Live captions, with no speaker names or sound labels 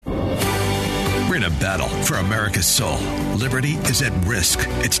in a battle for America's soul. Liberty is at risk.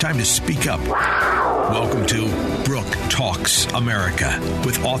 It's time to speak up. Welcome to Brooke Talks America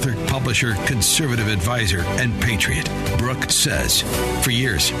with author, publisher, conservative advisor, and patriot, Brooke Says. For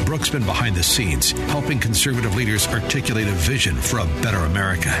years, Brooke's been behind the scenes, helping conservative leaders articulate a vision for a better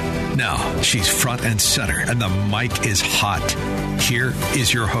America. Now, she's front and center, and the mic is hot. Here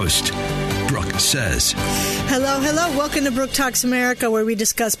is your host, Brooke Says. Hello. Welcome to Brooke Talks America, where we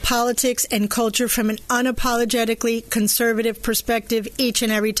discuss politics and culture from an unapologetically conservative perspective each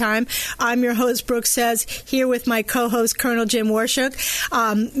and every time. I'm your host, Brooke Says, here with my co-host, Colonel Jim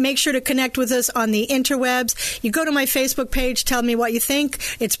Warshuk. Make sure to connect with us on the interwebs. You go to my Facebook page, tell me what you think.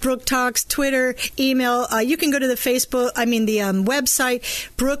 It's Brooke Talks, Twitter, email. You can go to the website,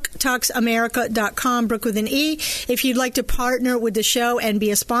 BrookeTalksAmerica.com, Brooke with an E. If you'd like to partner with the show and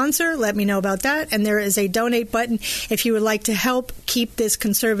be a sponsor, let me know about that. And there is a donate button if you would like to help keep this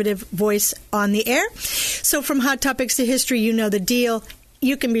conservative voice on the air. So from hot topics to history, you know the deal.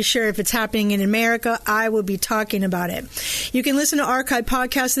 You can be sure if it's happening in America, I will be talking about it. You can listen to archive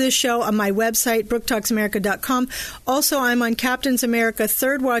podcasts of this show on my website, BrookeTalksAmerica.com. Also, I'm on Captain's America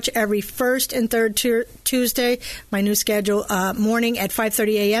Third Watch every first and third Tuesday, my new schedule, morning at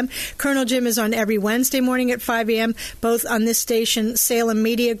 5:30 a.m. Colonel Jim is on every Wednesday morning at 5 a.m., both on this station, Salem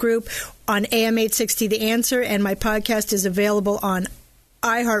Media Group, on AM 860 The Answer, and my podcast is available on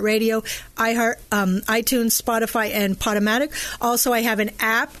iHeartRadio, iTunes, Spotify, and Podomatic. Also, I have an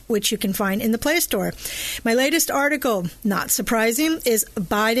app, which you can find in the Play Store. My latest article, not surprising, is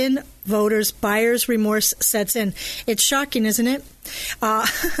Biden voters' buyer's remorse sets in. It's shocking, isn't it?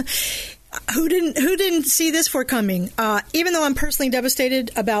 Who didn't see this coming? Even though I'm personally devastated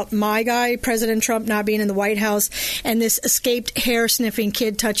about my guy, President Trump, not being in the White House, and this escaped hair-sniffing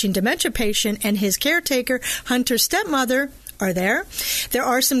kid-touching dementia patient and his caretaker, Hunter's stepmother, are there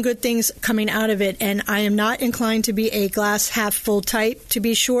are some good things coming out of it, and I am not inclined to be a glass half full type, to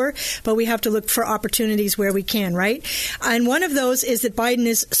be sure, but we have to look for opportunities where we can, right? And one of those is that Biden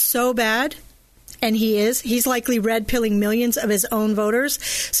is so bad, and he's likely red-pilling millions of his own voters.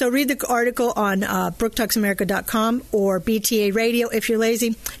 So read the article on BrookeTalksAmerica.com or BTA Radio if you're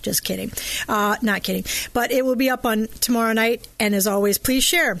lazy. Just kidding. Not kidding. But it will be up on tomorrow night, and as always, please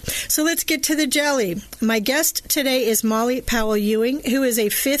share. So let's get to the jelly. My guest today is Mollie Powell Ewing, who is a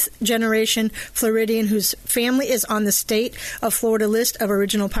fifth-generation Floridian whose family is on the state of Florida list of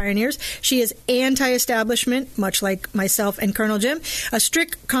original pioneers. She is anti-establishment, much like myself and Colonel Jim, a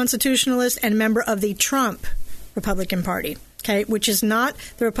strict constitutionalist and member of the Trump Republican Party, which is not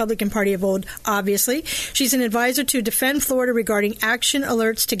the Republican Party of old, obviously. She's an advisor to Defend Florida regarding action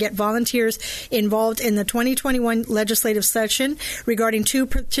alerts to get volunteers involved in the 2021 legislative session regarding two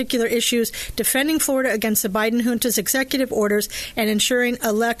particular issues: defending Florida against the Biden junta's executive orders and ensuring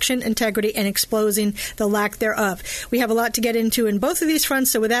election integrity and exposing the lack thereof. We have a lot to get into in both of these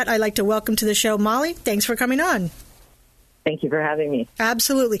fronts, so with that, I'd like to welcome to the show Mollie. Thanks for coming on. Thank you for having me.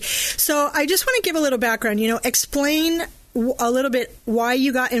 Absolutely. So I just want to give a little background, explain a little bit why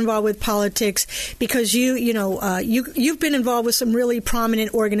you got involved with politics, because you've been involved with some really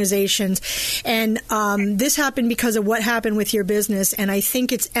prominent organizations, and this happened because of what happened with your business, and I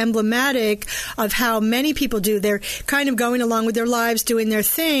think it's emblematic of how many people do. They're kind of going along with their lives, doing their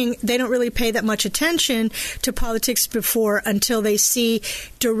thing. They don't really pay that much attention to politics until they see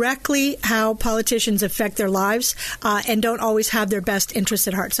directly how politicians affect their lives, and don't always have their best interests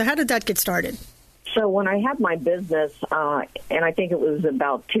at heart. So how did that get started? So when I had my business, and I think it was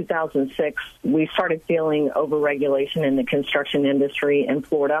about 2006, we started feeling overregulation in the construction industry in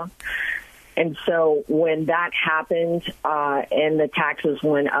Florida. And so when that happened, and the taxes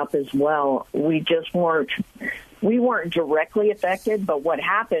went up as well, we weren't directly affected, but what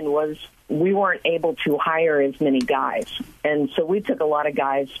happened was we weren't able to hire as many guys. And so we took a lot of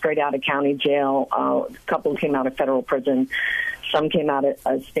guys straight out of county jail. A couple came out of federal prison. Some came out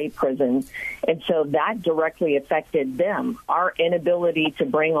of state prison. And so that directly affected them, our inability to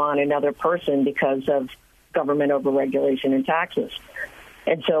bring on another person because of government overregulation and taxes.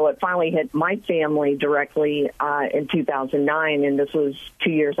 And so it finally hit my family directly in 2009, and this was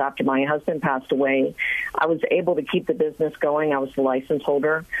 2 years after my husband passed away. I was able to keep the business going. I was the license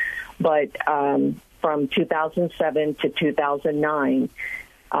holder. But from 2007 to 2009,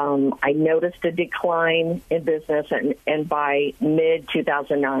 I noticed a decline in business, and by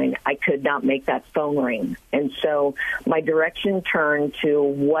mid-2009, I could not make that phone ring. And so my direction turned to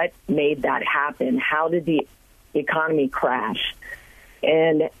what made that happen. How did the economy crash?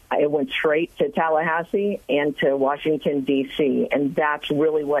 And I went straight to Tallahassee and to Washington, D.C., and that's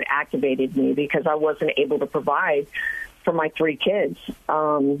really what activated me, because I wasn't able to provide for my three kids,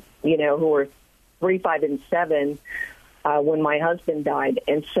 who were 3, 5, and 7 when my husband died.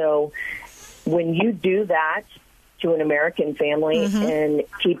 And so when you do that to an American family and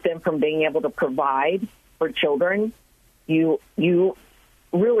keep them from being able to provide for children, you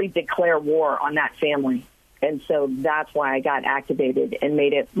really declare war on that family. And so that's why I got activated and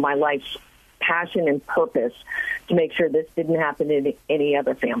made it my life's passion and purpose to make sure this didn't happen to any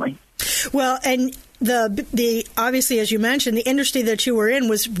other family. Well, and the obviously, as you mentioned, the industry that you were in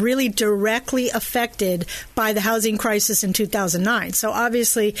was really directly affected by the housing crisis in 2009. So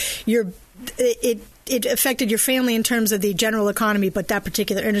obviously, it affected your family in terms of the general economy, but that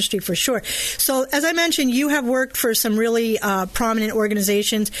particular industry for sure. So as I mentioned, you have worked for some really prominent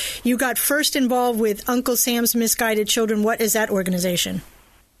organizations. You got first involved with Uncle Sam's Misguided Children. What is that organization?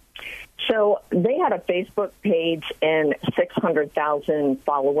 So they had a Facebook page and 600,000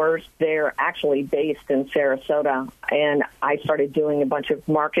 followers. They're actually based in Sarasota, and I started doing a bunch of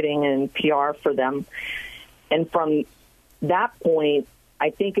marketing and PR for them. And from that point, I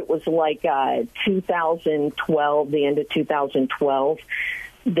think it was like 2012, the end of 2012,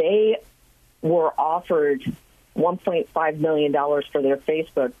 they were offered $1.5 million for their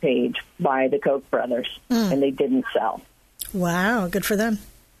Facebook page by the Koch brothers, and they didn't sell. Wow, good for them.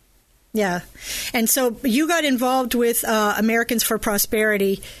 Yeah. And so you got involved with Americans for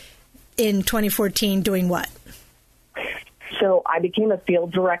Prosperity in 2014 doing what? So I became a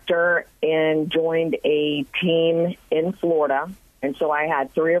field director and joined a team in Florida. And so I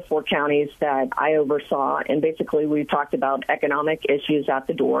had 3 or 4 counties that I oversaw. And basically we talked about economic issues at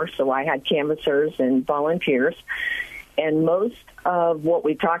the door. So I had canvassers and volunteers. And most of what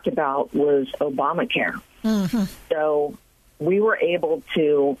we talked about was Obamacare. So we were able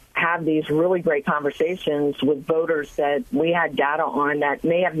to have these really great conversations with voters that we had data on that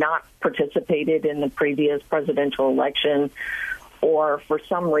may have not participated in the previous presidential election or for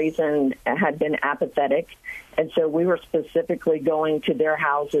some reason had been apathetic. And so we were specifically going to their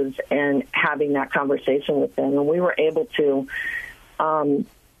houses and having that conversation with them. And we were able to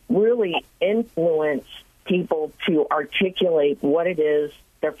really influence people to articulate what it is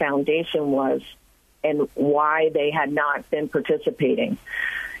their foundation was and why they had not been participating.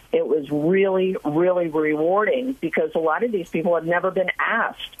 It was really, really rewarding because a lot of these people had never been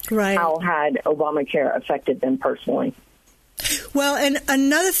asked how had Obamacare affected them personally. Well, and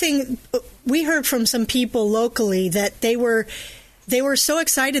another thing, we heard from some people locally that they were so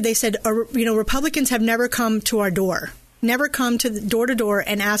excited. They said, Republicans have never come to our door. Never come to the door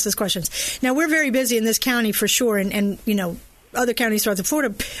and ask us questions. Now, we're very busy in this county for sure, and other counties throughout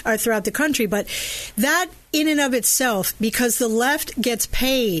throughout the country, but that in and of itself, because the left gets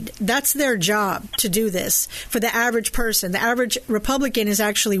paid, that's their job to do this for the average person. The average Republican is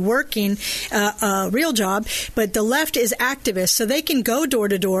actually working a real job, but the left is activists, so they can go door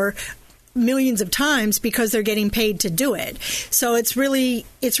to door millions of times because they're getting paid to do it. So it's really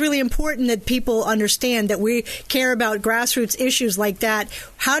important that people understand that we care about grassroots issues like that.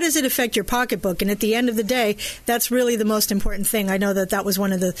 How does it affect your pocketbook? And at the end of the day, that's really the most important thing. I know that was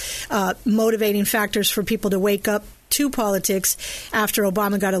one of the motivating factors for people to wake up to politics after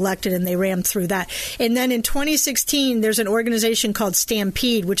Obama got elected, and they rammed through that. And then in 2016, there's an organization called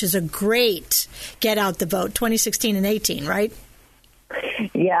Stampede, which is a great get out the vote, 2016 and 18, right?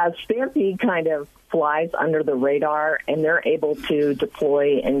 Yeah, Stampede kind of flies under the radar, and they're able to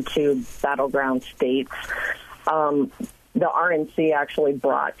deploy into battleground states. The RNC actually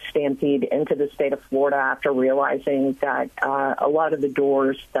brought Stampede into the state of Florida after realizing that a lot of the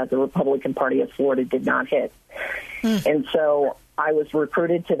doors that the Republican Party of Florida did not hit. And so I was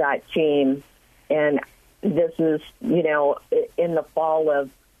recruited to that team, and this is, in the fall of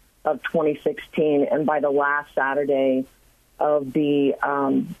 2016, and by the last Saturday of the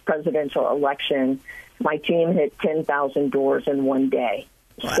presidential election, my team hit 10,000 doors in one day.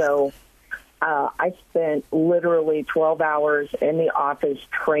 Wow. So I spent literally 12 hours in the office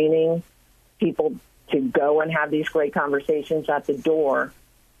training people to go and have these great conversations at the door.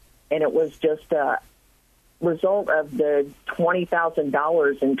 And it was just a result of the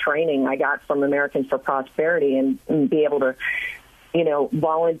 $20,000 in training I got from Americans for Prosperity and be able to,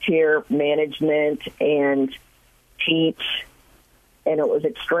 volunteer management and teach. And it was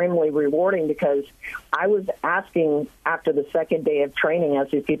extremely rewarding because I was asking after the second day of training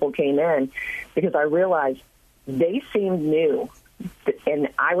as these people came in, because I realized they seemed new. And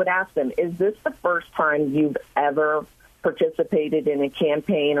I would ask them, is this the first time you've ever participated in a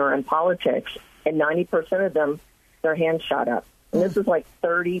campaign or in politics? And 90% of them, their hands shot up. And this is like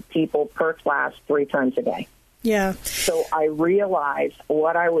 30 people per class 3 times a day. Yeah. So I realized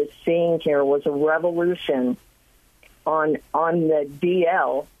what I was seeing here was a revolution on the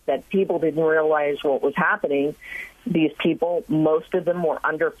DL that people didn't realize what was happening. These people, most of them were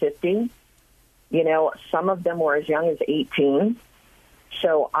under 50. You know, some of them were as young as 18.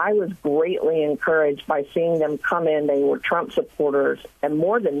 So I was greatly encouraged by seeing them come in. They were Trump supporters. And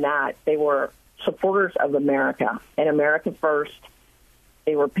more than that, they were supporters of America and America first.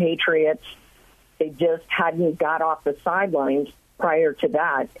 They were patriots. They just hadn't got off the sidelines prior to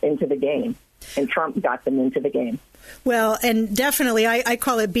that into the game. And Trump got them into the game. Well, and definitely, I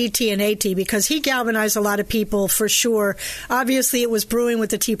call it BT and AT because he galvanized a lot of people for sure. Obviously, it was brewing with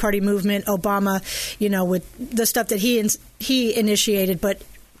the Tea Party movement, Obama, you know, with the stuff that he initiated. But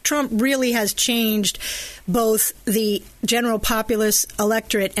Trump really has changed both the general populace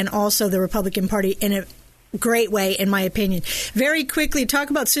electorate and also the Republican Party in a great way, in my opinion. Very quickly, talk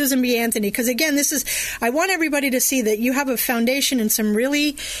about Susan B. Anthony, because again, I want everybody to see that you have a foundation in some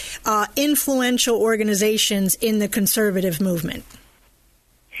really influential organizations in the conservative movement.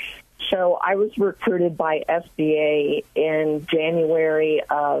 So I was recruited by SBA in January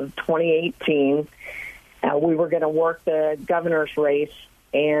of 2018. We were going to work the governor's race,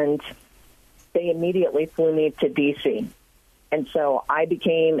 and they immediately flew me to D.C., and so I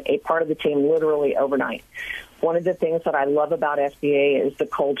became a part of the team literally overnight. One of the things that I love about SBA is the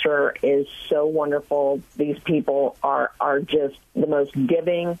culture is so wonderful. These people are just the most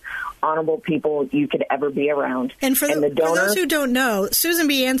giving, honorable people you could ever be around. And for those who don't know, Susan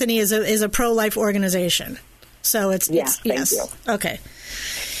B. Anthony is a pro-life organization. So it's thank you. Okay.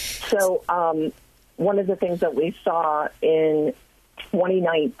 So one of the things that we saw in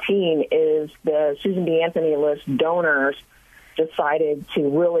 2019 is the Susan B. Anthony list donors decided to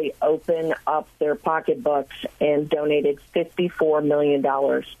really open up their pocketbooks and donated $54 million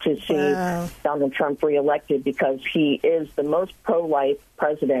to see Donald Trump reelected because he is the most pro-life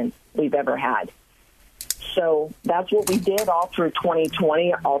president we've ever had. So that's what we did all through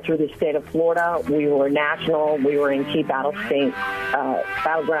 2020, all through the state of Florida. We were national. We were in key battleground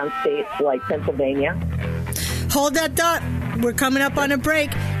states like Pennsylvania. Hold that thought. We're coming up on a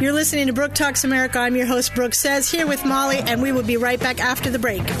break. You're listening to Brooke Talks America. I'm your host, Brooke Says, here with Mollie, and we will be right back after the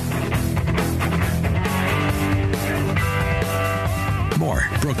break. More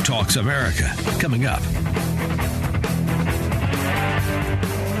Brooke Talks America coming up.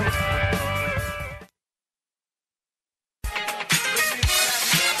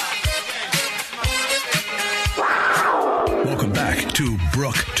 Welcome back to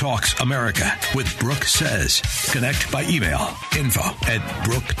Brooke Talks America with Brooke Says. Connect by email,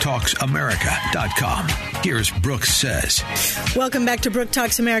 info@BrookeTalksAmerica.com. Here's Brooke Says. Welcome back to Brooke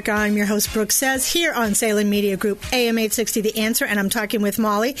Talks America. I'm your host, Brooke Says, here on Salem Media Group, AM 860 The Answer, and I'm talking with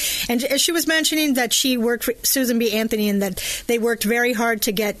Mollie. And as she was mentioning that she worked for Susan B. Anthony and that they worked very hard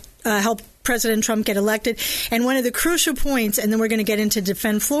to get help President Trump get elected. And one of the crucial points, and then we're going to get into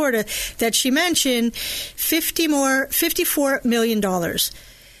Defend Florida, that she mentioned, $54 million.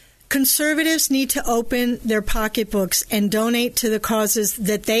 Conservatives need to open their pocketbooks and donate to the causes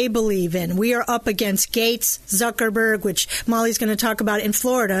that they believe in. We are up against Gates, Zuckerberg, which Mollie's going to talk about in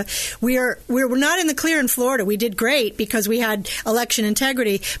Florida. We're not in the clear in Florida. We did great because we had election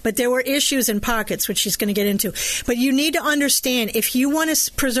integrity, but there were issues in pockets, which she's going to get into. But you need to understand, if you want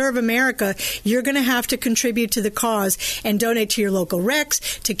to preserve America, you're going to have to contribute to the cause and donate to your local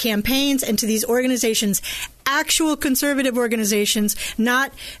recs, to campaigns, and to these organizations, actual conservative organizations,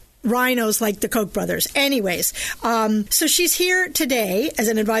 not rhinos like the Koch brothers. Anyways, so she's here today as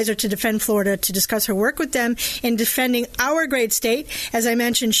an advisor to Defend Florida to discuss her work with them in defending our great state. As I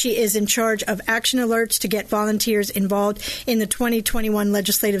mentioned, she is in charge of action alerts to get volunteers involved in the 2021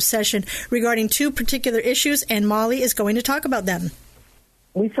 legislative session regarding two particular issues, and Mollie is going to talk about them.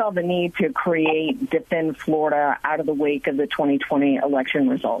 We saw the need to create Defend Florida out of the wake of the 2020 election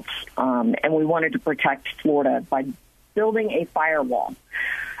results, and we wanted to protect Florida by building a firewall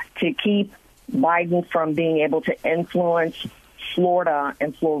to keep Biden from being able to influence Florida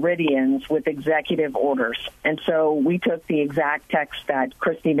and Floridians with executive orders. And so we took the exact text that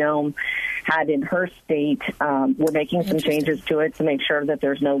Kristi Noem had in her state. We're making some changes to it to make sure that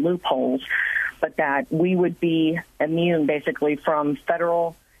there's no loopholes, but that we would be immune basically from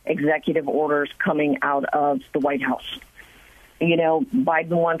federal executive orders coming out of the White House. You know,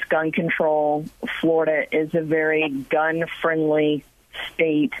 Biden wants gun control. Florida is a very gun-friendly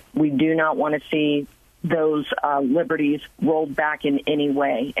state. We do not want to see those liberties rolled back in any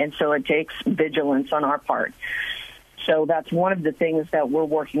way. And so it takes vigilance on our part. So that's one of the things that we're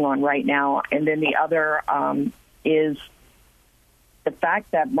working on right now. And then the other is the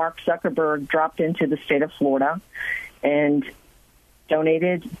fact that Mark Zuckerberg dropped into the state of Florida and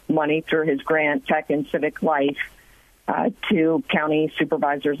donated money through his grant, Tech and Civic Life, to county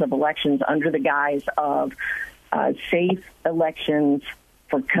supervisors of elections under the guise of safe elections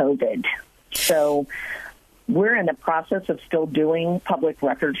for COVID. So we're in the process of still doing public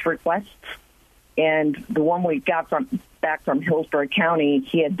records requests. And the one we got back from Hillsborough County,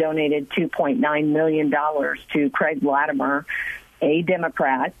 he had donated $2.9 million to Craig Latimer, a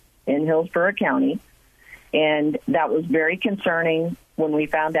Democrat in Hillsborough County. And that was very concerning when we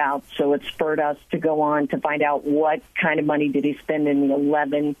found out. So it spurred us to go on to find out what kind of money did he spend in the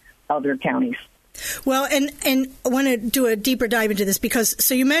 11 other counties. Well, and I want to do a deeper dive into this because,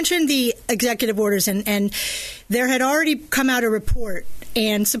 so you mentioned the executive orders, and there had already come out a report,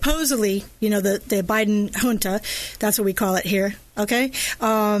 and supposedly, the Biden junta, that's what we call it here, okay,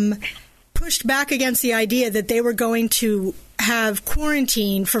 pushed back against the idea that they were going to have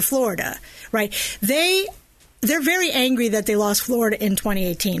quarantine for Florida, right? They're very angry that they lost Florida in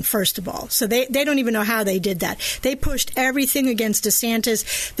 2018, first of all. So they don't even know how they did that. They pushed everything against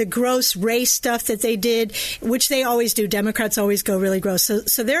DeSantis, the gross race stuff that they did, which they always do. Democrats always go really gross.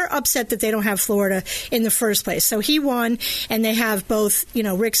 So they're upset that they don't have Florida in the first place. So he won, and they have both,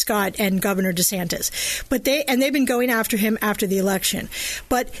 Rick Scott and Governor DeSantis. But they've been going after him after the election.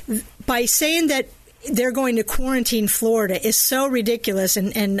 But by saying that they're going to quarantine Florida is so ridiculous,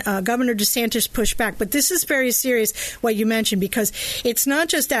 and Governor DeSantis pushed back. But this is very serious, what you mentioned, because it's not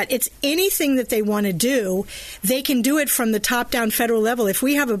just that. It's anything that they want to do, they can do it from the top-down federal level. If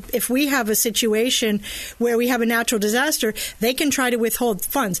we have a situation where we have a natural disaster, they can try to withhold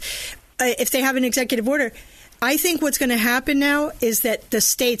funds. If they have an executive order, I think what's going to happen now is that the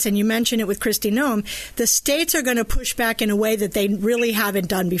states, and you mentioned it with Kristi Noem, the states are going to push back in a way that they really haven't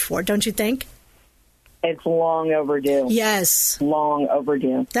done before, don't you think? It's long overdue. Yes. Long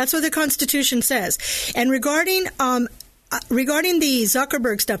overdue. That's what the Constitution says. And regarding the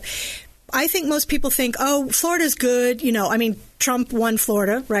Zuckerberg stuff, I think most people think, oh, Florida's good. Trump won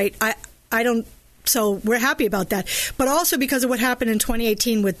Florida, right? I don't. So we're happy about that. But also because of what happened in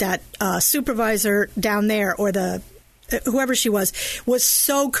 2018 with that supervisor down there, or whoever she was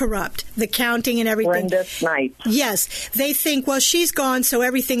so corrupt, the counting and everything. Brenda Snipes. Yes. They think, well, she's gone, so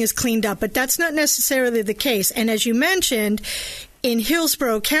everything is cleaned up. But that's not necessarily the case. And as you mentioned, in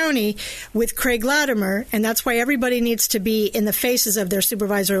Hillsborough County with Craig Latimer, and that's why everybody needs to be in the faces of their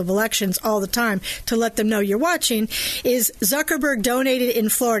supervisor of elections all the time to let them know you're watching, is Zuckerberg donated in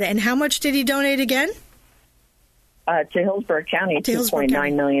Florida. And how much did he donate again? To Hillsborough County,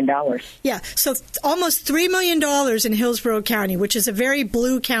 $2.9 million. Yeah, so almost $3 million in Hillsborough County, which is a very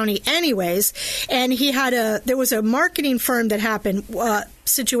blue county anyways. And there was a marketing firm that happened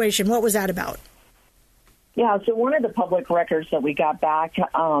situation. What was that about? Yeah, so one of the public records that we got back,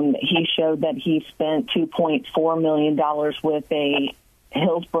 he showed that he spent $2.4 million with a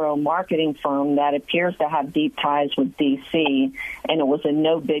Hillsborough marketing firm that appears to have deep ties with D.C., and it was a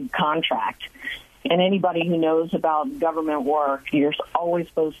no-bid contract. And anybody who knows about government work, you're always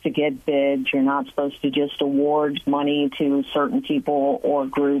supposed to get bids. You're not supposed to just award money to certain people or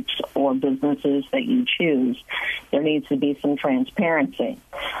groups or businesses that you choose. There needs to be some transparency.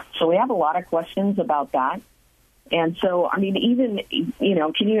 So we have a lot of questions about that. And so, even,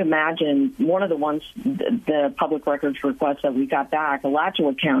 can you imagine one of the ones, the public records request that we got back,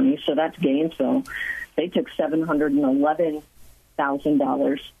 Alachua County, so that's Gainesville, they took $711,000.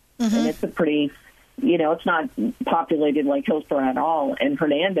 Mm-hmm. And it's a pretty... it's not populated like Hillsborough at all. And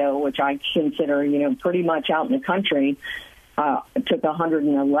Hernando, which I consider, pretty much out in the country, took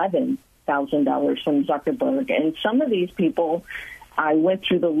 $111,000 from Zuckerberg. And some of these people, I went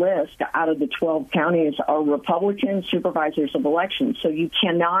through the list, out of the 12 counties, are Republican supervisors of elections. So you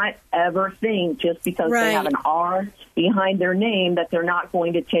cannot ever think just because they have an R behind their name that they're not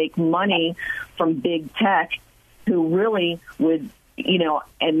going to take money from big tech, who really would...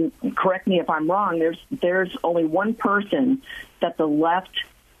 and correct me if I'm wrong, there's only one person that the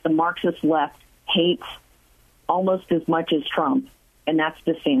Marxist left, hates almost as much as Trump, and that's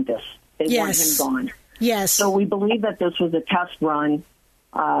DeSantis. They want him gone. Yes. So we believe that this was a test run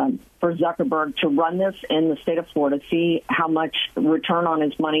for Zuckerberg to run this in the state of Florida, see how much return on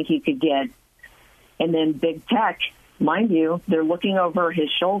his money he could get. And then big tech, mind you, they're looking over his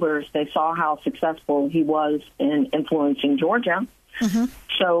shoulders. They saw how successful he was in influencing Georgia. Mm-hmm.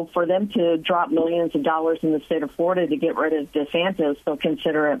 So for them to drop millions of dollars in the state of Florida to get rid of DeSantis, they'll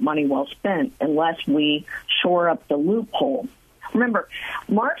consider it money well spent unless we shore up the loophole. Remember,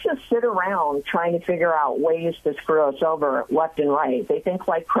 Marxists sit around trying to figure out ways to screw us over left and right. They think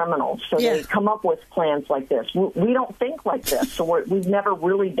like criminals, so they come up with plans like this. We don't think like this, so we've never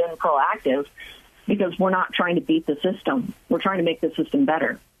really been proactive because we're not trying to beat the system. We're trying to make the system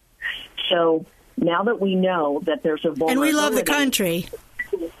better. So now that we know that there's a vulnerability, and we love the country,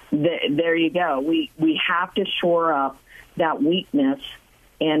 there you go. We have to shore up that weakness.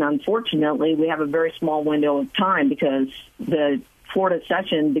 And unfortunately, we have a very small window of time because the Florida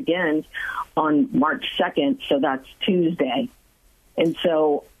session begins on March 2nd, so that's Tuesday. And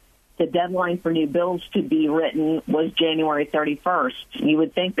so the deadline for new bills to be written was January 31st. You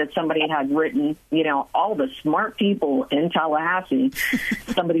would think that somebody had written, all the smart people in Tallahassee,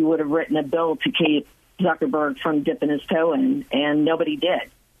 somebody would have written a bill to keep Zuckerberg from dipping his toe in, and nobody did.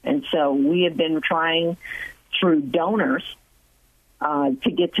 And so we have been trying through donors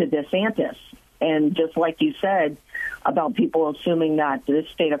to get to DeSantis. And just like you said about people assuming that this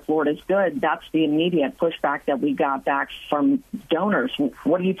state of Florida is good, that's the immediate pushback that we got back from donors.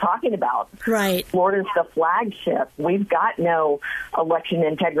 What are you talking about? Right. Florida's the flagship. We've got no election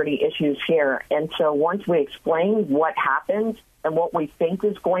integrity issues here. And so once we explain what happened and what we think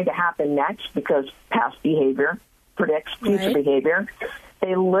is going to happen next, because past behavior predicts future behavior,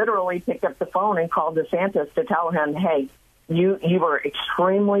 they literally picked up the phone and called DeSantis to tell him, hey, you were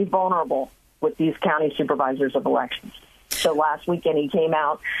extremely vulnerable with these county supervisors of elections. So last weekend he came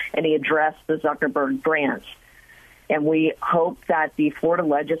out and he addressed the Zuckerberg grants. And we hope that the Florida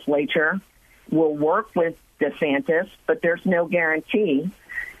legislature will work with DeSantis, but there's no guarantee.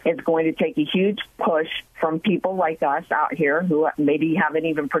 It's going to take a huge push from people like us out here who maybe haven't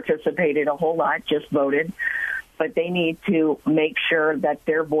even participated a whole lot, just voted. But they need to make sure that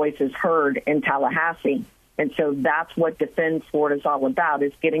their voice is heard in Tallahassee. And so that's what Defend Florida is all about,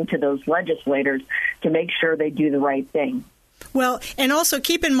 is getting to those legislators to make sure they do the right thing. Well, and also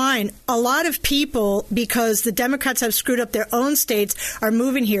keep in mind, a lot of people, because the Democrats have screwed up their own states, are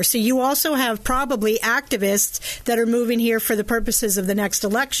moving here. So you also have probably activists that are moving here for the purposes of the next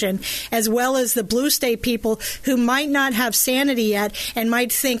election, as well as the blue state people who might not have sanity yet and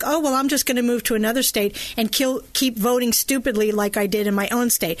might think, oh, well, I'm just going to move to another state and keep voting stupidly like I did in my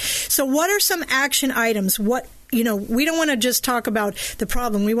own state. So what are some action items? We don't want to just talk about the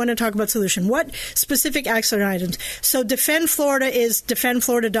problem. We want to talk about solution. What specific action items? So Defend Florida is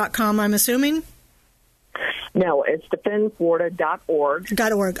defendflorida.com, I'm assuming? No, it's defendflorida.org.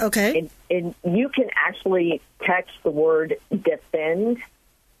 .org, okay. And you can actually text the word defend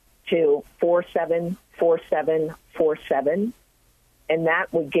to 474747, and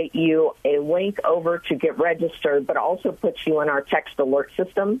that will get you a link over to get registered, but also puts you in our text alert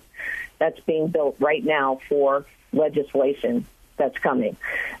system that's being built right now for legislation that's coming.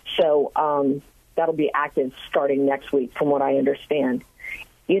 So that'll be active starting next week, from what I understand.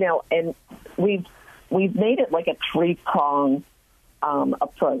 And we've made it like a three-prong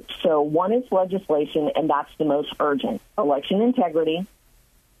approach. So one is legislation, and that's the most urgent. Election integrity,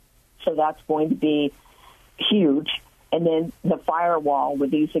 so that's going to be huge. And then the firewall with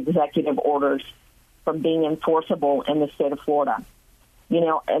these executive orders from being enforceable in the state of Florida.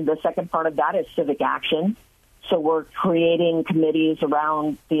 And the second part of that is civic action. So we're creating committees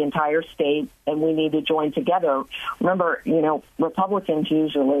around the entire state, and we need to join together. Remember, Republicans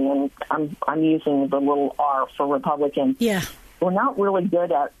usually, and I'm using the little R for Republican. Yeah. We're not really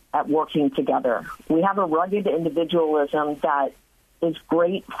good at working together. We have a rugged individualism that is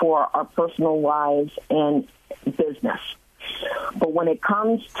great for our personal lives and business. But when it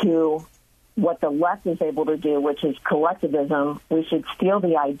comes to what the left is able to do, which is collectivism, we should steal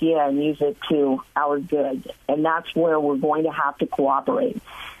the idea and use it to our good. And that's where we're going to have to cooperate.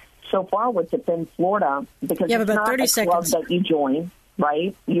 So far with Defend Florida, because it's not a club that you join,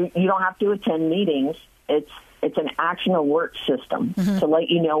 right? You don't have to attend meetings. It's an action alert system to let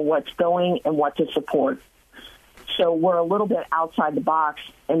you know what's going and what to support. So we're a little bit outside the box,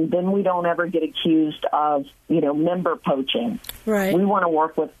 and then we don't ever get accused of, member poaching. Right. We want to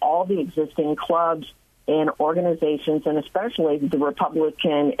work with all the existing clubs and organizations, and especially the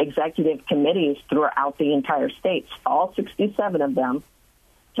Republican executive committees throughout the entire state, all 67 of them,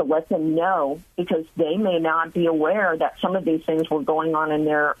 to let them know, because they may not be aware that some of these things were going on in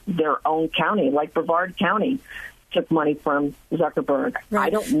their own county, like Brevard County took money from Zuckerberg. Right. I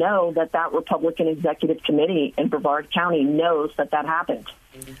don't know that Republican executive committee in Brevard County knows that happened.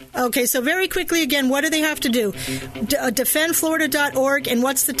 Okay, so very quickly again, what do they have to do? Defendflorida.org, and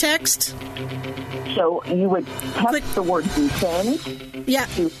what's the text? So you would text the word defend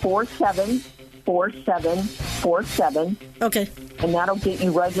to 474747. Okay. And that'll get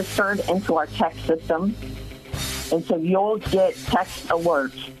you registered into our text system. And so you'll get text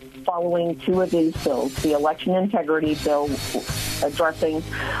alerts following two of these bills, the election integrity bill addressing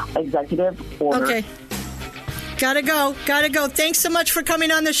executive orders. Okay. Gotta go. Thanks so much for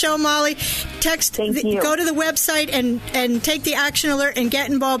coming on the show, Mollie. Text. Thank you. Go to the website and take the action alert and get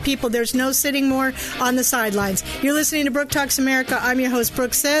involved, people. There's no sitting more on the sidelines. You're listening to Brooke Talks America. I'm your host,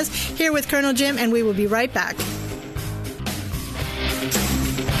 Brooke Says, here with Colonel Jim, and we will be right back.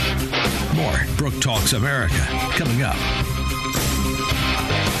 More Brooke Talks America coming up.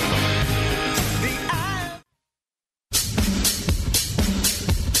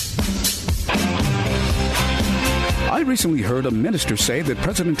 I recently heard a minister say that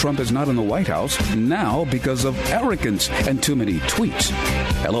President Trump is not in the White House now because of arrogance and too many tweets.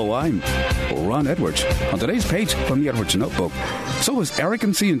 Hello, I'm Ron Edwards. On today's page from the Edwards Notebook, so is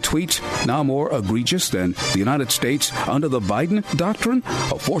arrogancy in tweets now more egregious than the United States under the Biden doctrine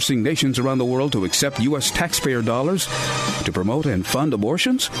of forcing nations around the world to accept U.S. taxpayer dollars to promote and fund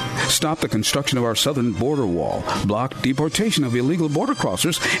abortions, stop the construction of our southern border wall, block deportation of illegal border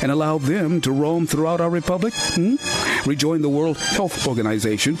crossers, and allow them to roam throughout our republic? Rejoin the World Health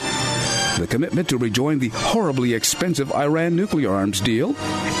Organization, the commitment to rejoin the horribly expensive Iran nuclear arms deal,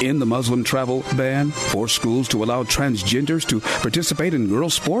 end the Muslim travel ban, force schools to allow transgenders to participate in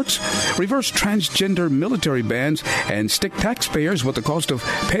girls' sports, reverse transgender military bans, and stick taxpayers with the cost of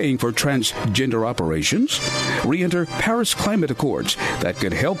paying for transgender operations, re-enter Paris climate accords that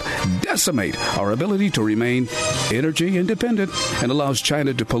could help decimate our ability to remain energy independent and allows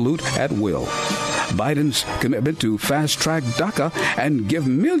China to pollute at will. Biden's commitment to fast-track DACA and give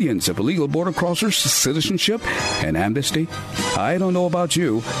millions of illegal border crossers citizenship and amnesty. I don't know about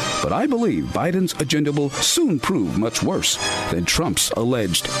you, but I believe Biden's agenda will soon prove much worse than Trump's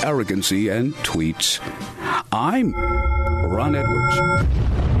alleged arrogancy and tweets. I'm Ron Edwards.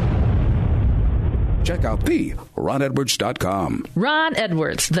 Check out the RonEdwards.com. Ron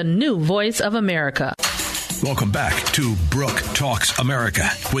Edwards, the new voice of America. Welcome back to Brooke Talks America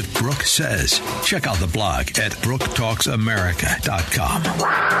with Brooke Says. Check out the blog at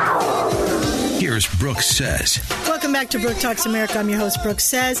BrookeTalksAmerica.com. Here's Brooke Says. Welcome back to Brooke Talks America. I'm your host, Brooke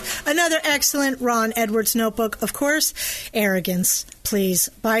Says. Another excellent Ron Edwards notebook. Of course, arrogance,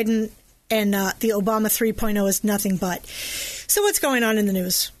 please. Biden and the Obama 3.0 is nothing but. So what's going on in the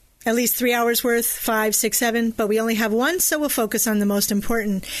news? At least 3 hours worth, 5, 6, 7, but we only have one, so we'll focus on the most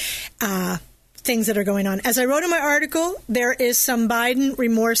important things that are going on. As I wrote in my article, there is some Biden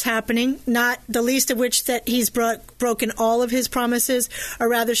remorse happening, not the least of which that he's broken all of his promises, or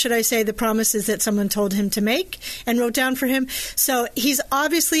rather, should I say, the promises that someone told him to make and wrote down for him. So he's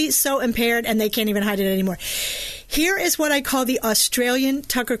obviously so impaired, and they can't even hide it anymore. Here is what I call the Australian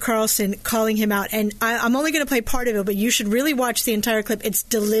Tucker Carlson calling him out, and I'm only going to play part of it, but you should really watch the entire clip. It's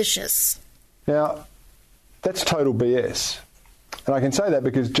delicious. Now, that's total BS. And I can say that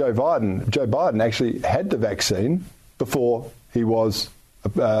because Joe Biden actually had the vaccine before he was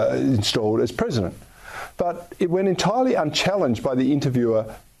installed as president. But it went entirely unchallenged by the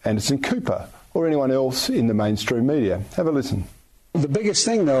interviewer Anderson Cooper or anyone else in the mainstream media. Have a listen. The biggest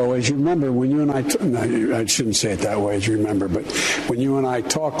thing, though, as you remember, when you and I shouldn't say it that way, as you remember, but when you and I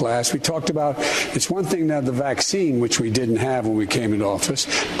talked last, we talked about it's one thing to have the vaccine, which we didn't have when we came into office,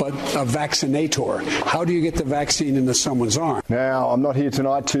 but a vaccinator. How do you get the vaccine into someone's arm? Now, I'm not here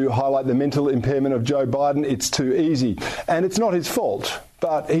tonight to highlight the mental impairment of Joe Biden. It's too easy. And it's not his fault.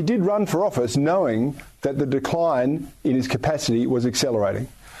 But he did run for office knowing that the decline in his capacity was accelerating.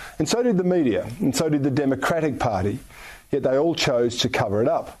 And so did the media, and so did the Democratic Party. Yet they all chose to cover it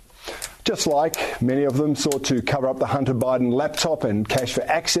up. Just like many of them sought to cover up the Hunter Biden laptop and cash for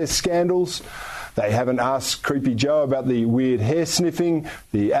access scandals. They haven't asked Creepy Joe about the weird hair sniffing,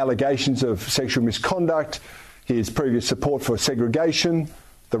 the allegations of sexual misconduct, his previous support for segregation,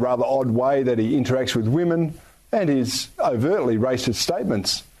 the rather odd way that he interacts with women, and his overtly racist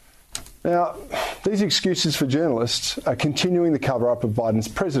statements. Now, these excuses for journalists are continuing the cover-up of Biden's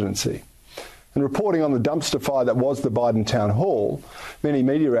presidency. And reporting on the dumpster fire that was the Biden town hall, many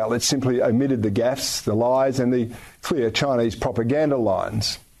media outlets simply omitted the gaffes, the lies, and the clear Chinese propaganda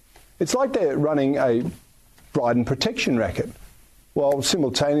lines. It's like they're running a Biden protection racket, while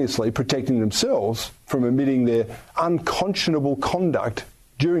simultaneously protecting themselves from admitting their unconscionable conduct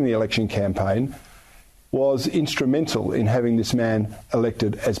during the election campaign was instrumental in having this man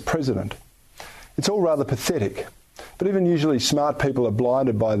elected as president. It's all rather pathetic. But even usually smart people are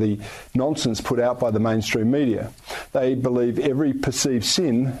blinded by the nonsense put out by the mainstream media. They believe every perceived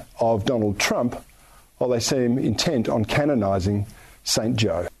sin of Donald Trump, while they seem intent on canonising St.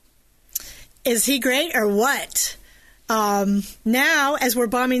 Joe. Is he great or what? Now, as we're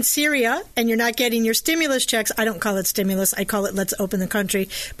bombing Syria and you're not getting your stimulus checks, I don't call it stimulus, I call it let's open the country,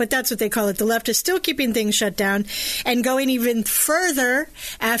 but that's what they call it. The left is still keeping things shut down and going even further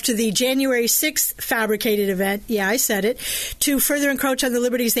after the January 6th fabricated event, yeah, I said it, to further encroach on the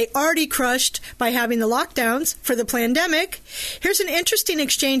liberties they already crushed by having the lockdowns for the pandemic. Here's an interesting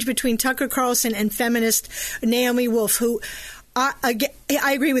exchange between Tucker Carlson and feminist Naomi Wolf, who I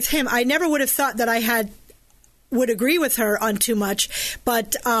agree with him. I never would have thought that I would agree with her on too much,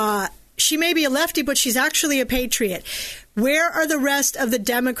 but she may be a lefty, but she's actually a patriot. Where are the rest of the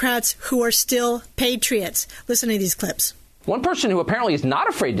Democrats who are still patriots? Listen to these clips. One person who apparently is not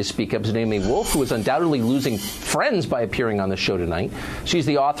afraid to speak up is Naomi Wolf, who is undoubtedly losing friends by appearing on the show tonight. She's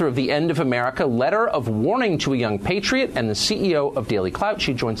the author of The End of America, Letter of Warning to a Young Patriot, and the CEO of Daily Clout.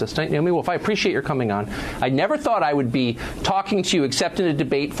 She joins us tonight. Naomi Wolf, I appreciate your coming on. I never thought I would be talking to you except in a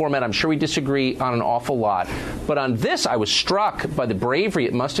debate format. I'm sure we disagree on an awful lot. But on this, I was struck by the bravery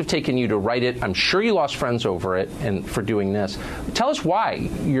it must have taken you to write it. I'm sure you lost friends over it and for doing this. Tell us why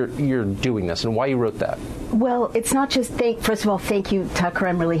you're doing this and why you wrote that. Well, it's not just first of all, thank you, Tucker.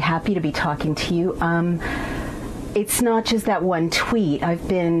 I'm really happy to be talking to you. It's not just that one tweet. I've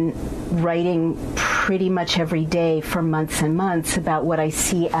been writing pretty much every day for months and months about what I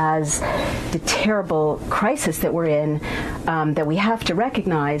see as the terrible crisis that we're in, that we have to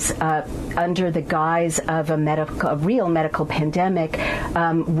recognize under the guise of a real medical pandemic.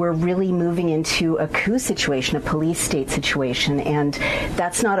 We're really moving into a coup situation, a police state situation, and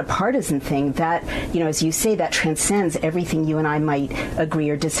that's not a partisan thing. That, as you say, that transcends everything you and I might agree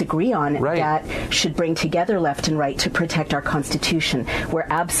or disagree on. Right. That should bring together left and right to protect our Constitution. We're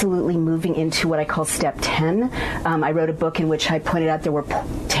absolutely moving into what I call step 10. I wrote a book in which I pointed out there were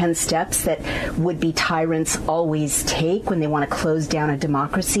 10 steps that would-be tyrants always take when they want to close down a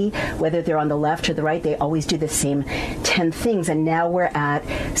democracy. Whether they're on the left or the right, they always do the same 10 things. And now we're at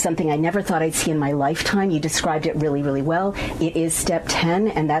something I never thought I'd see in my lifetime. You described it really, really well. It is step 10,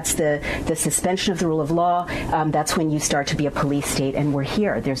 and that's the suspension of the rule of law. That's when you start to be a police state, and we're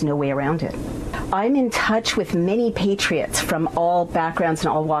here. There's no way around it. I'm in touch with many patriots from all backgrounds and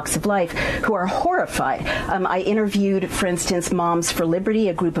all walks of life who are horrified. I interviewed, for instance, Moms for Liberty,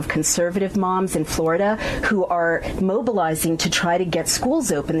 a group of conservative moms in Florida who are mobilizing to try to get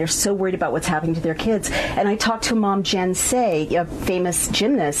schools open. They're so worried about what's happening to their kids. And I talked to Mom Jen Say, a famous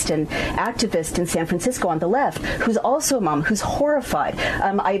gymnast and activist in San Francisco on the left, who's also a mom who's horrified.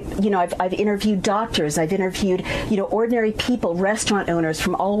 I've interviewed doctors. I've interviewed, ordinary people, restaurant owners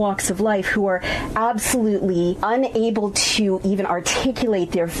from all walks of life who are absolutely unable to even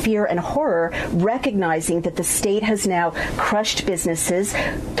articulate their fear and horror, recognizing that the state has now crushed businesses,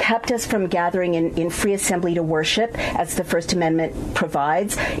 kept us from gathering in free assembly to worship, as the First Amendment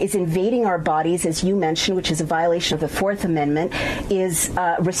provides, is invading our bodies, as you mentioned, which is a violation of the Fourth Amendment, is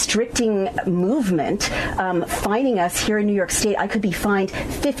restricting movement, fining us here in New York State. I could be fined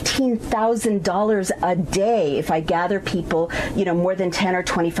 $15,000 a day if I gather people, more than 10 or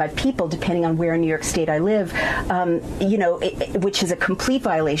 25 people, depending on where in New York State I live, which is a complete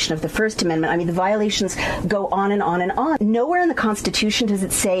violation of the First Amendment. I mean, the violations go on and on and on. Nowhere in the Constitution does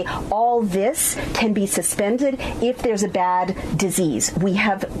it say all this can be suspended if there's a bad disease. We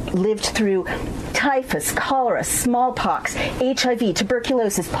have lived through typhus, cholera, smallpox, HIV,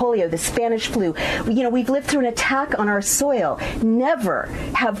 tuberculosis, polio, the Spanish flu. We've lived through an attack on our soil. Never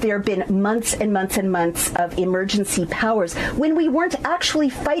have there been months and months and months of emergency powers when we weren't actually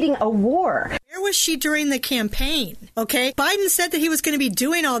fighting a war. Where was she during the campaign? Okay. Biden said that he was going to be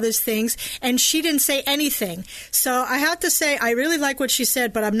doing all these things, and she didn't say anything. So I have to say, I really like what she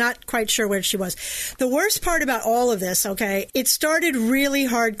said, but I'm not quite sure where she was. The worst part about all of this, okay, it started really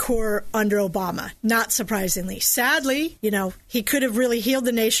hardcore under Obama, not surprisingly. Sadly, he could have really healed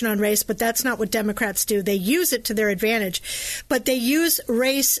the nation on race, but that's not what Democrats do. They use it to their advantage, but they use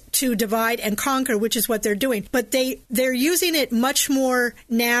race to divide and conquer, which is what they're doing. But they're using it much more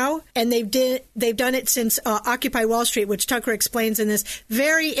now, and they've done it since Occupy Wall Street, which Tucker explains in this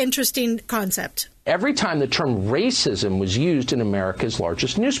very interesting concept. Every time the term racism was used in America's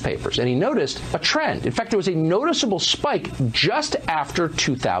largest newspapers, and he noticed a trend. In fact, there was a noticeable spike just after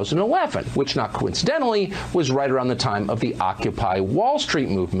 2011, which not coincidentally was right around the time of the Occupy Wall Street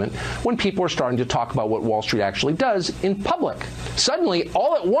movement, when people were starting to talk about what Wall Street actually does in public. Suddenly,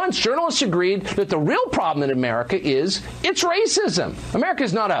 all at once, journalists agreed that the real problem in America is it's racism. America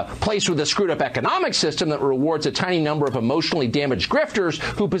is not a place with a screwed-up economic system that rewards a tiny number of emotionally damaged grifters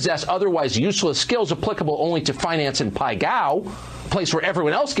who possess otherwise useless skills applicable only to finance and pie gow. place where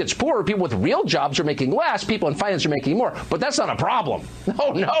everyone else gets poorer. People with real jobs are making less. People in finance are making more. But that's not a problem.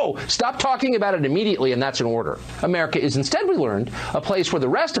 No. Stop talking about it immediately, and that's in order. America is instead, we learned, a place where the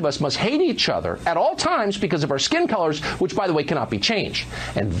rest of us must hate each other at all times because of our skin colors, which, by the way, cannot be changed.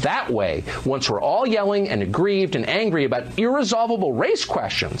 And that way, once we're all yelling and aggrieved and angry about irresolvable race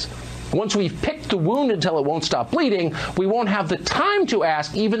questions, once we've picked the wound until it won't stop bleeding, we won't have the time to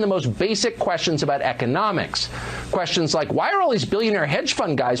ask even the most basic questions about economics. Questions like, why are all these billionaire hedge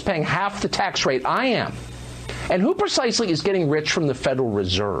fund guys paying half the tax rate I am? And who precisely is getting rich from the Federal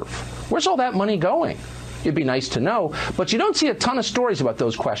Reserve? Where's all that money going? It'd be nice to know, but you don't see a ton of stories about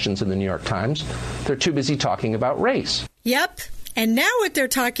those questions in the New York Times. They're too busy talking about race. Yep. And now what they're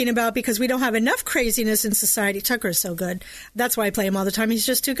talking about, because we don't have enough craziness in society, Tucker is so good. That's why I play him all the time. He's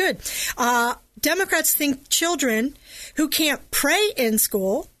just too good. Democrats think children who can't pray in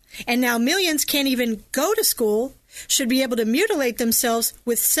school, and now millions can't even go to school, should be able to mutilate themselves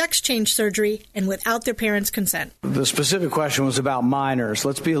with sex change surgery and without their parents' consent. The specific question was about minors.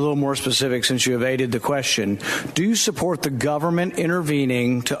 Let's be a little more specific since you evaded the question. Do you support the government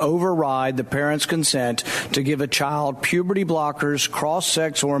intervening to override the parents' consent to give a child puberty blockers,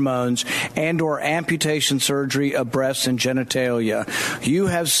 cross-sex hormones, and or amputation surgery of breasts and genitalia? You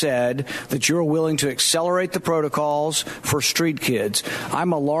have said that you're willing to accelerate the protocols for street kids.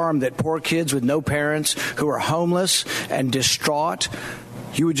 I'm alarmed that poor kids with no parents who are homeless and distraught,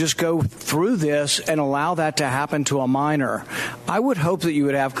 you would just go through this and allow that to happen to a minor. I would hope that you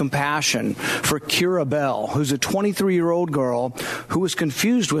would have compassion for Kira Bell, who's a 23-year-old girl who was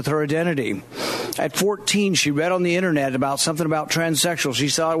confused with her identity. At 14, she read on the internet about something about transsexual. She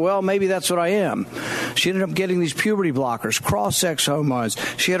thought, well, maybe that's what I am. She ended up getting these puberty blockers, cross-sex hormones.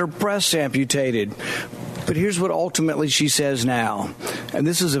 She had her breasts amputated. But here's what ultimately she says now. And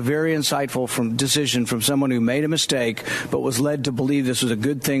this is a very insightful decision from someone who made a mistake but was led to believe this was a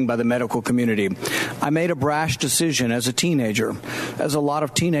good thing by the medical community. I made a brash decision as a teenager, as a lot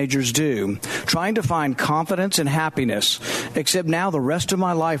of teenagers do, trying to find confidence and happiness, except now the rest of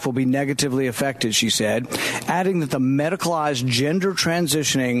my life will be negatively affected, she said, adding that the medicalized gender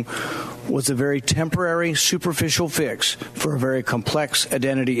transitioning was a very temporary, superficial fix for a very complex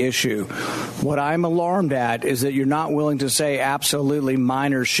identity issue. What I'm alarmed at is that you're not willing to say absolutely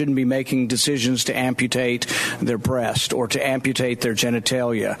minors shouldn't be making decisions to amputate their breast or to amputate their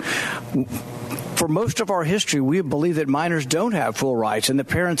genitalia. For most of our history, we believe that minors don't have full rights and the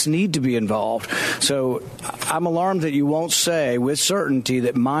parents need to be involved. So I'm alarmed that you won't say with certainty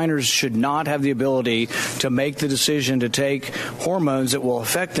that minors should not have the ability to make the decision to take hormones that will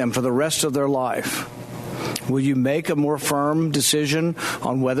affect them for the rest of their life. Will you make a more firm decision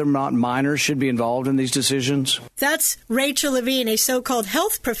on whether or not minors should be involved in these decisions? That's Rachel Levine, a so-called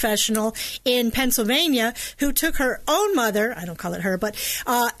health professional in Pennsylvania who took her own mother, I don't call it her, but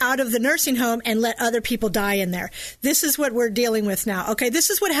out of the nursing home and let other people die in there. This is what we're dealing with now. Okay, this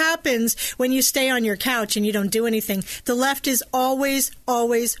is what happens when you stay on your couch and you don't do anything. The left is always,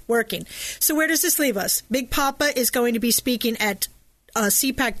 always working. So where does this leave us? Big Papa is going to be speaking at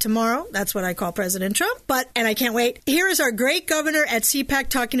CPAC tomorrow. That's what I call President Trump. And I can't wait. Here is our great governor at CPAC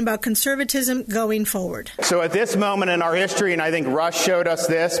talking about conservatism going forward. So at this moment in our history, and I think Rush showed us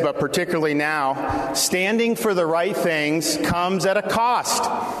this, but particularly now, standing for the right things comes at a cost.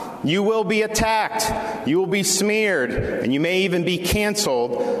 You will be attacked, you will be smeared, and you may even be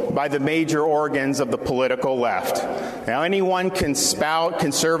canceled by the major organs of the political left. Now, anyone can spout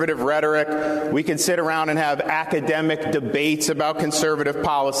conservative rhetoric. We can sit around and have academic debates about conservative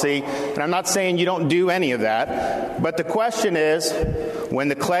policy, and I'm not saying you don't do any of that. But the question is, when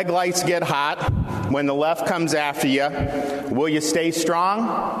the Clegg lights get hot, when the left comes after you, will you stay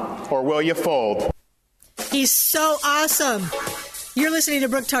strong or will you fold? He's so awesome. You're listening to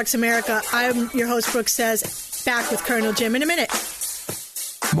Brooke Talks America. I'm your host, Brooke Says, back with Colonel Jim in a minute.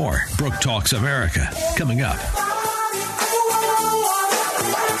 More Brooke Talks America coming up.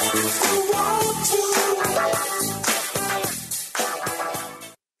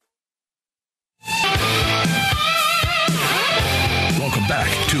 Welcome back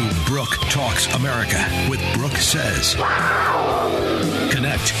to Brooke Talks America with Brooke Says.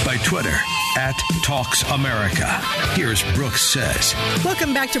 Connect by Twitter @TalksAmerica. Here's Brooke Says.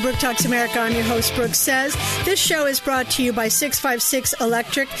 Welcome back to Brooke Talks America. I'm your host, Brooke Says. This show is brought to you by 656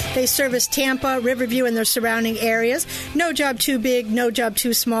 Electric. They service Tampa, Riverview, and their surrounding areas. No job too big, no job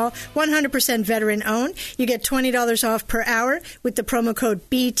too small. 100% veteran owned. You get $20 off per hour with the promo code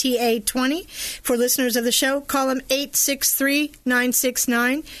BTA20. For listeners of the show, call them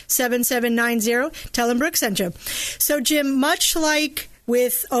 863-969-7790. Tell them Brooke sent you. So, Jim, much like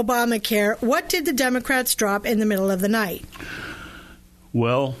with Obamacare, what did the Democrats drop in the middle of the night?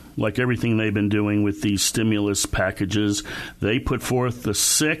 Well, like everything they've been doing with these stimulus packages, they put forth the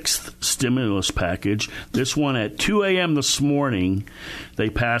 6th stimulus package. This one at 2 a.m. this morning, they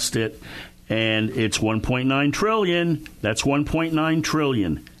passed it, and it's $1.9 trillion. That's $1.9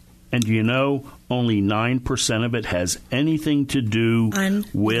 trillion. And do you know, only 9% of it has anything to do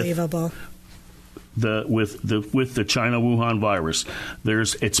Unbelievable. with the China Wuhan virus.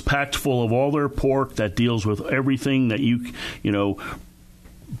 It's packed full of all their pork that deals with everything that you know,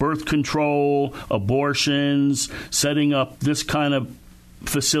 birth control, abortions, setting up this kind of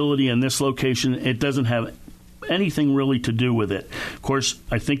facility in this location. It doesn't have anything really to do with it. Of course,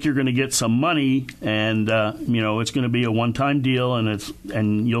 I think you're going to get some money, and it's going to be a one-time deal,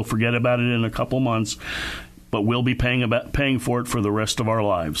 and you'll forget about it in a couple months. But we'll be paying for it for the rest of our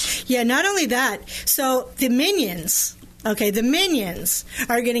lives. Yeah, not only that. So the minions are going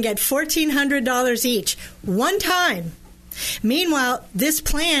to get $1,400 each, one time. Meanwhile, this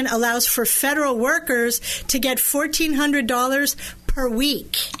plan allows for federal workers to get $1,400 per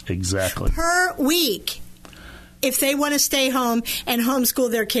week. Exactly. Per week, if they want to stay home and homeschool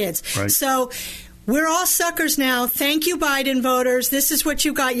their kids. Right. So we're all suckers now. Thank you, Biden voters. This is what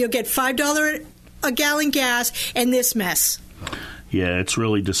you got. You'll get $5 a gallon gas and this mess. Yeah, it's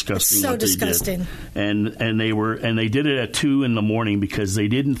really disgusting. It's so disgusting. And they did it at 2 a.m. because they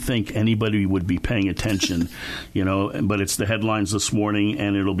didn't think anybody would be paying attention, But it's the headlines this morning,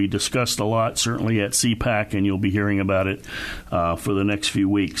 and it'll be discussed a lot, certainly at CPAC, and you'll be hearing about it for the next few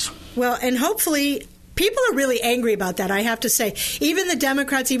weeks. Well, and hopefully. People are really angry about that, I have to say. Even the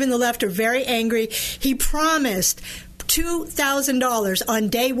Democrats, even the left are very angry. He promised $2,000 on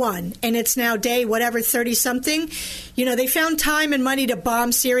day one, and it's now day whatever, 30-something. They found time and money to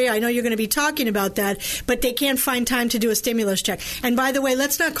bomb Syria. I know you're going to be talking about that, but they can't find time to do a stimulus check. And by the way,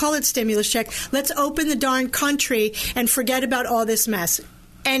 let's not call it stimulus check. Let's open the darn country and forget about all this mess.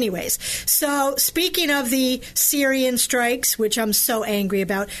 Anyways, so speaking of the Syrian strikes, which I'm so angry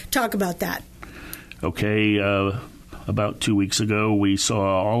about, talk about that. Okay, about 2 weeks ago, we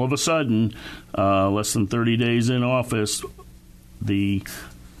saw all of a sudden, less than 30 days in office, the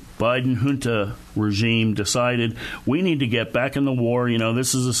Biden junta regime decided we need to get back in the war.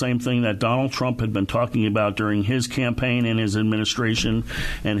 This is the same thing that Donald Trump had been talking about during his campaign and his administration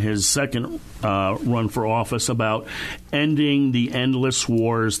and his second run for office about ending the endless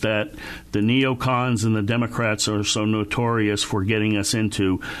wars that the neocons and the Democrats are so notorious for getting us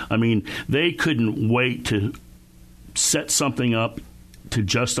into. I mean, they couldn't wait to set something up to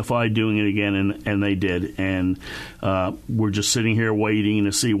justify doing it again, and they did. And we're just sitting here waiting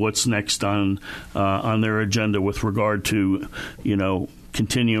to see what's next on their agenda with regard to,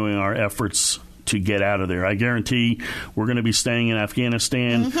 continuing our efforts to get out of there. I guarantee we're going to be staying in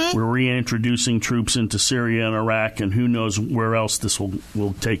Afghanistan. Mm-hmm. We're reintroducing troops into Syria and Iraq, and who knows where else this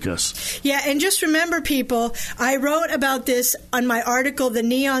will take us. Yeah, and just remember, people, I wrote about this on my article, the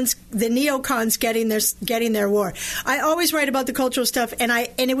neocons getting their war. I always write about the cultural stuff, and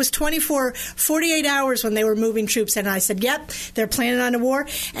it was 48 hours when they were moving troops, and I said, yep, they're planning on a war.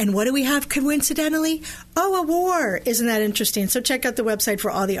 And what do we have coincidentally? Oh, a war. Isn't that interesting? So check out the website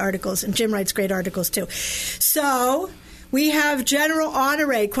for all the articles, and Jim writes great articles too. So we have General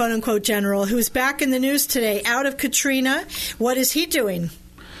Honore, quote-unquote general, who's back in the news today, out of Katrina. What is he doing?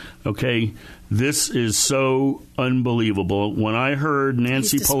 Okay, this is so unbelievable. When I heard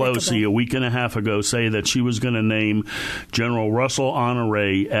Nancy Pelosi a week and a half ago say that she was going to name General Russell Honore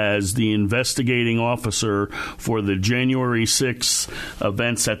as the investigating officer for the January 6th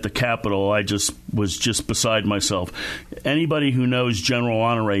events at the Capitol, I was beside myself. Anybody who knows General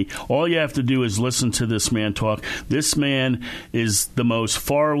Honore, all you have to do is listen to this man talk. This man is the most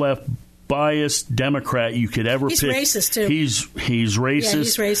far-left biased Democrat you could ever pick. He's racist, too. He's racist. Yeah,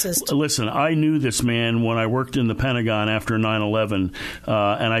 he's racist. Listen, I knew this man when I worked in the Pentagon after 9/11,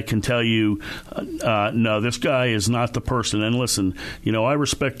 and I can tell you, no, this guy is not the person. And listen, I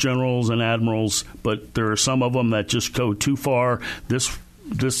respect generals and admirals, but there are some of them that just go too far.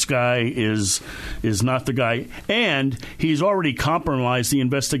 This guy is not the guy. And he's already compromised the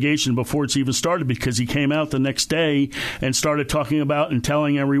investigation before it's even started, because he came out the next day and started talking about and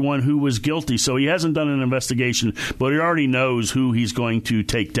telling everyone who was guilty. So he hasn't done an investigation, but he already knows who he's going to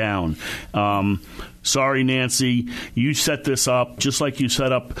take down. Sorry, Nancy, you set this up just like you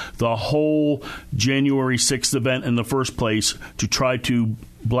set up the whole January 6th event in the first place to try to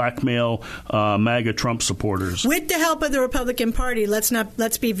blackmail MAGA Trump supporters. With the help of the Republican Party, let's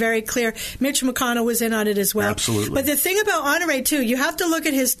be very clear. Mitch McConnell was in on it as well. Absolutely. But the thing about Honore, too, you have to look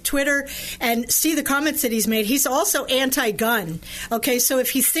at his Twitter and see the comments that he's made. He's also anti-gun. Okay, so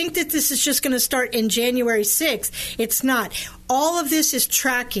if you think that this is just going to start in January 6th, it's not. All of this is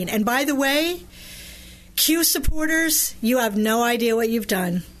tracking. And by the way, Q supporters, you have no idea what you've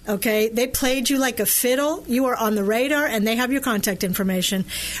done. Okay, they played you like a fiddle. You are on the radar, and they have your contact information.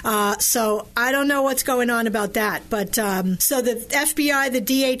 So I don't know what's going on about that. But so the FBI, the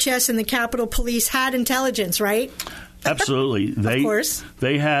DHS, and the Capitol Police had intelligence, right? Absolutely. Of course.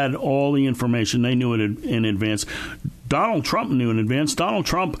 They had all the information. They knew it in advance. Donald Trump knew in advance. Donald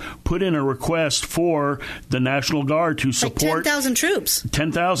Trump put in a request for the National Guard to support 10,000 troops.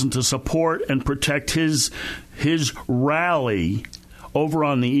 10,000 to support and protect his rally over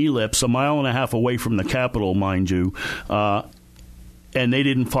on the ellipse, a mile and a half away from the Capitol, mind you. And they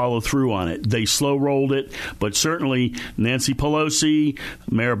didn't follow through on it. They slow-rolled it, but certainly Nancy Pelosi,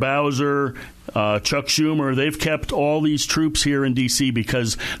 Mayor Bowser, Chuck Schumer, they've kept all these troops here in D.C.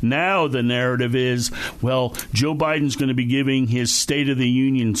 because now the narrative is, well, Joe Biden's going to be giving his State of the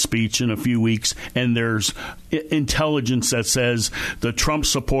Union speech in a few weeks, and there's intelligence that says the Trump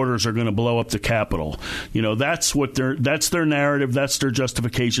supporters are going to blow up the Capitol. You know, that's their narrative, that's their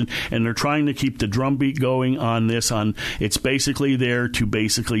justification, and they're trying to keep the drumbeat going on this. It's basically there to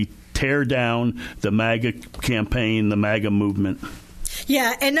basically tear down the MAGA campaign, the MAGA movement.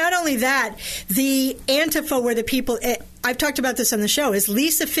 Yeah, and not only that, the Antifa were the people. I've talked about this on the show. Is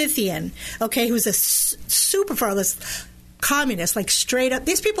Lisa Fithian, okay, who's a super farless communist, like straight up.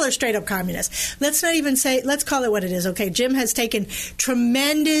 These people are straight up communists. Let's not even say. Let's call it what it is. Okay, Jim has taken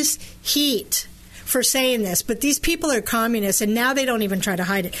tremendous heat for saying this, but these people are communists, and now they don't even try to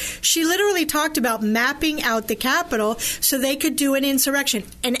hide it. She literally talked about mapping out the Capitol so they could do an insurrection,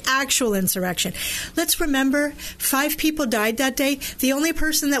 an actual insurrection. Let's remember, 5 people died that day. The only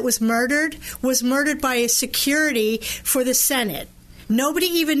person that was murdered by a security for the Senate. Nobody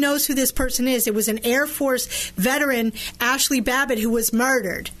even knows who this person is. It was an Air Force veteran, Ashley Babbitt, who was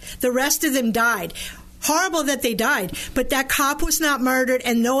murdered. The rest of them died. Horrible that they died, but that cop was not murdered,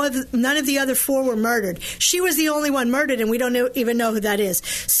 and none of the other 4 were murdered. She was the only one murdered, and we don't even know who that is.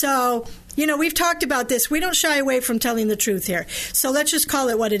 So, you know, we've talked about this. We don't shy away from telling the truth here. So let's just call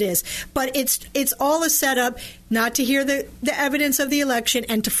it what it is. But it's all a setup not to hear the evidence of the election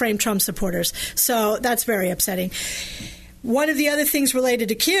and to frame Trump supporters. So that's very upsetting. One of the other things related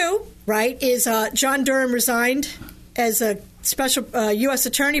to Q, right, is John Durham resigned as a special U.S.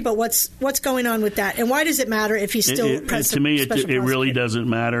 attorney, but what's going on with that? And why does it matter if he's still president? To me, it really doesn't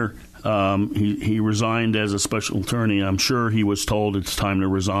matter. He resigned as a special attorney. I'm sure he was told it's time to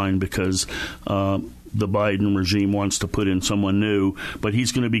resign because the Biden regime wants to put in someone new. But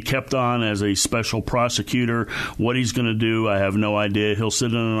he's going to be kept on as a special prosecutor. What he's going to do, I have no idea. He'll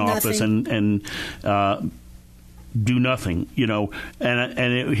sit in an office and do nothing, you know,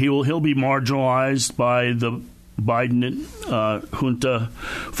 and he'll be marginalized by the Biden junta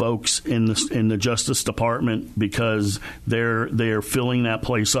folks in the Justice Department because they're filling that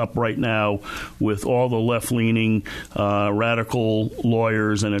place up right now with all the left-leaning radical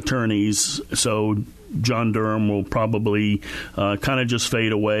lawyers and attorneys. So John Durham will probably kind of just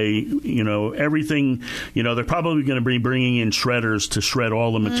fade away. You know, everything, you know, they're probably going to be bringing in shredders to shred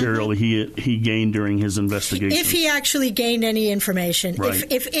all the material that he gained during his investigation. If he actually gained any information. Right.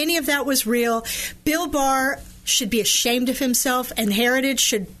 If any of that was real, Bill Barr should be ashamed of himself, and Heritage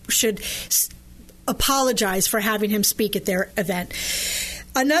should apologize for having him speak at their event.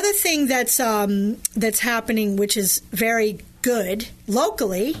 Another thing that's happening, which is very good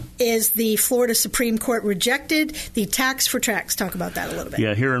locally, is the Florida Supreme Court rejected the tax for tracks. Talk about that a little bit.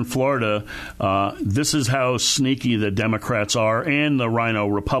 Yeah, here in Florida, this is how sneaky the Democrats are and the Rhino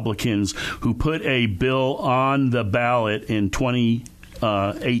Republicans who put a bill on the ballot in 2018.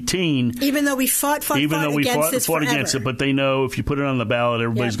 Even though we fought against it, but they know if you put it on the ballot,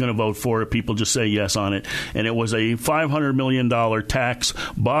 everybody's going to vote for it. People just say yes on it. And it was a $500 million tax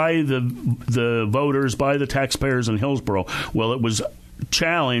by the voters, by the taxpayers in Hillsborough. Well, it was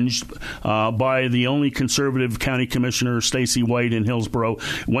challenged by the only conservative county commissioner, Stacey White in Hillsborough,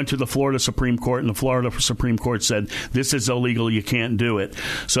 went to the Florida Supreme Court, and the Florida Supreme Court said, this is illegal, you can't do it.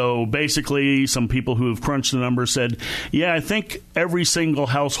 So basically, some people who have crunched the numbers said, yeah, I think every single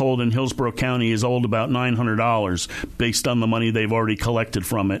household in Hillsborough County is owed about $900 based on the money they've already collected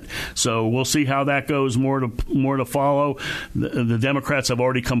from it. So we'll see how that goes. More to follow. The Democrats have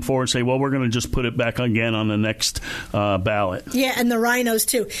already come forward and say, well, we're going to just put it back again on the next ballot. Yeah, and the rhinos,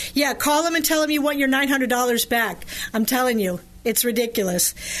 too. Yeah, call them and tell them you want your $900 back. I'm telling you, it's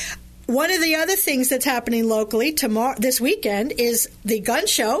ridiculous. One of the other things that's happening locally this weekend is the gun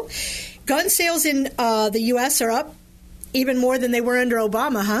show. Gun sales in the U.S. are up even more than they were under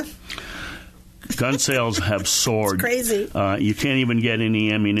Obama, huh? Gun sales have soared. It's crazy. You can't even get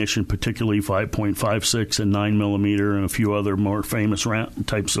any ammunition, particularly 5.56 and 9mm and a few other more famous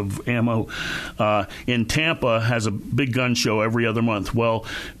types of ammo. In Tampa has a big gun show every other month. Well,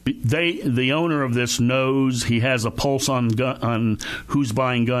 the owner of this knows, he has a pulse on who's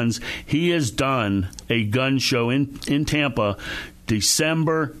buying guns. He has done a gun show in Tampa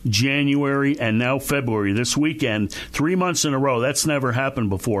December, January, and now February, this weekend, 3 months in a row. That's never happened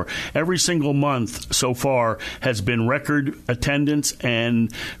before. Every single month so far has been record attendance and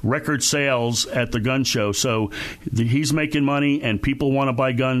record sales at the gun show. So he's making money, and people want to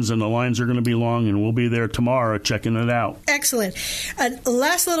buy guns, and the lines are going to be long, and we'll be there tomorrow checking it out. Excellent.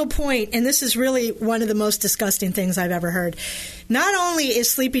 Last little point, and this is really one of the most disgusting things I've ever heard. Not only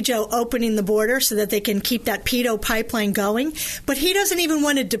is Sleepy Joe opening the border so that they can keep that pedo pipeline going, but he doesn't even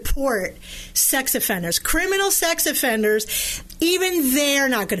want to deport sex offenders, criminal sex offenders. Even they're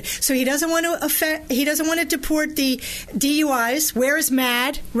not good. So he doesn't want to deport the DUIs. Where is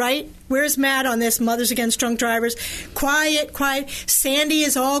MAD, right? Where is MAD on this? Mothers Against Drunk Drivers. Quiet. Sandy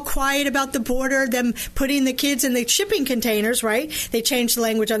is all quiet about the border, them putting the kids in the shipping containers, right? They changed the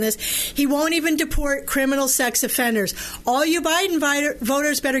language on this. He won't even deport criminal sex offenders. All you Biden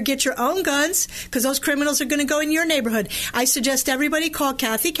voters better get your own guns, because those criminals are going to go in your neighborhood. I suggest everybody call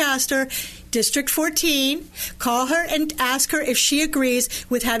Kathy Castor, District 14. Call her and ask her if she agrees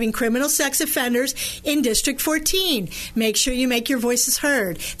with having criminal sex offenders in District 14. Make sure you make your voices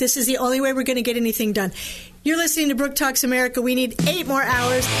heard. This is the only way we're going to get anything done. You're listening to Brooke Talks America. We need 8 more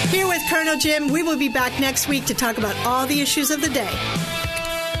hours. Here with Colonel Jim. We will be back next week to talk about all the issues of the day.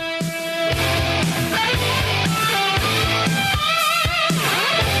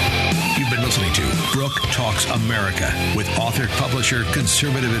 Listening to Brooke Talks America with author, publisher,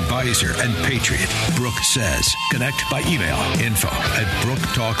 conservative advisor, and patriot, Brooke Says. Connect by email,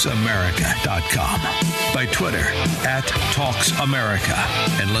 info@BrookeTalksAmerica.com, by Twitter @TalksAmerica,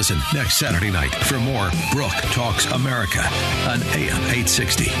 and listen next Saturday night for more Brooke Talks America on AM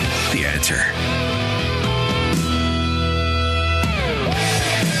 860. The Answer.